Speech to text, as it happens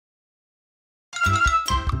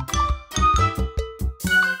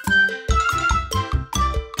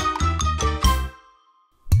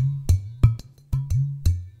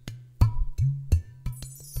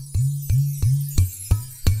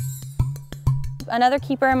Another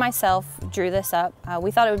keeper and myself drew this up.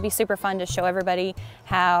 We thought it would be super fun to show everybody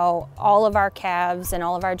how all of our calves and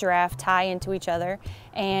all of our giraffe tie into each other.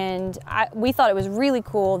 And we thought it was really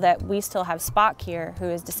cool that we still have Spock here, who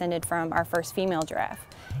is descended from our first female giraffe.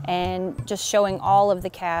 And just showing all of the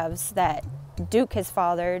calves that Duke has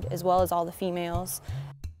fathered, as well as all the females.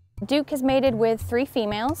 Duke has mated with 3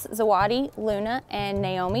 females, Zawadi, Luna, and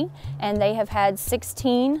Naomi, and they have had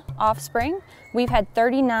 16 offspring. We've had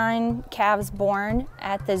 39 calves born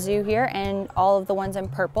at the zoo here, and all of the ones in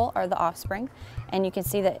purple are the offspring. And you can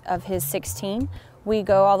see that of his 16, we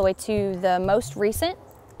go all the way to the most recent,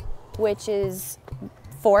 which is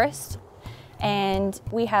Forrest. And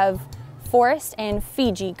we have Forrest and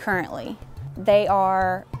Fiji currently. They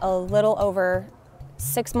are a little over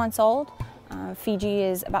 6 months old. Fiji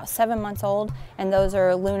is about 7 months old, and those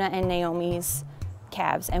are Luna and Naomi's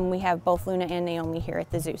calves, and we have both Luna and Naomi here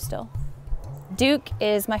at the zoo still. Duke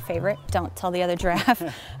is my favorite, don't tell the other giraffe.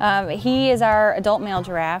 He is our adult male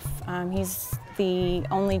giraffe. He's the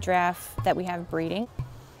only giraffe that we have breeding.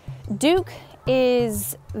 Duke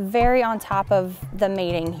is very on top of the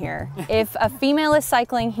mating here. If a female is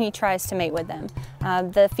cycling, he tries to mate with them.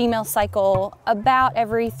 The females cycle about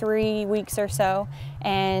every 3 weeks or so,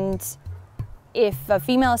 and if a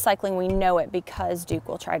female is cycling, we know it because Duke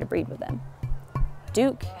will try to breed with them.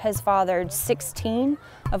 Duke has fathered 16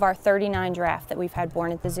 of our 39 giraffe that we've had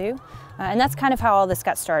born at the zoo. And that's kind of how all this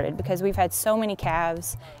got started, because we've had so many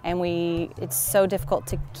calves and it's so difficult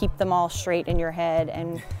to keep them all straight in your head.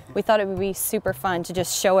 And we thought it would be super fun to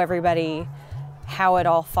just show everybody how it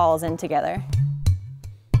all falls in together.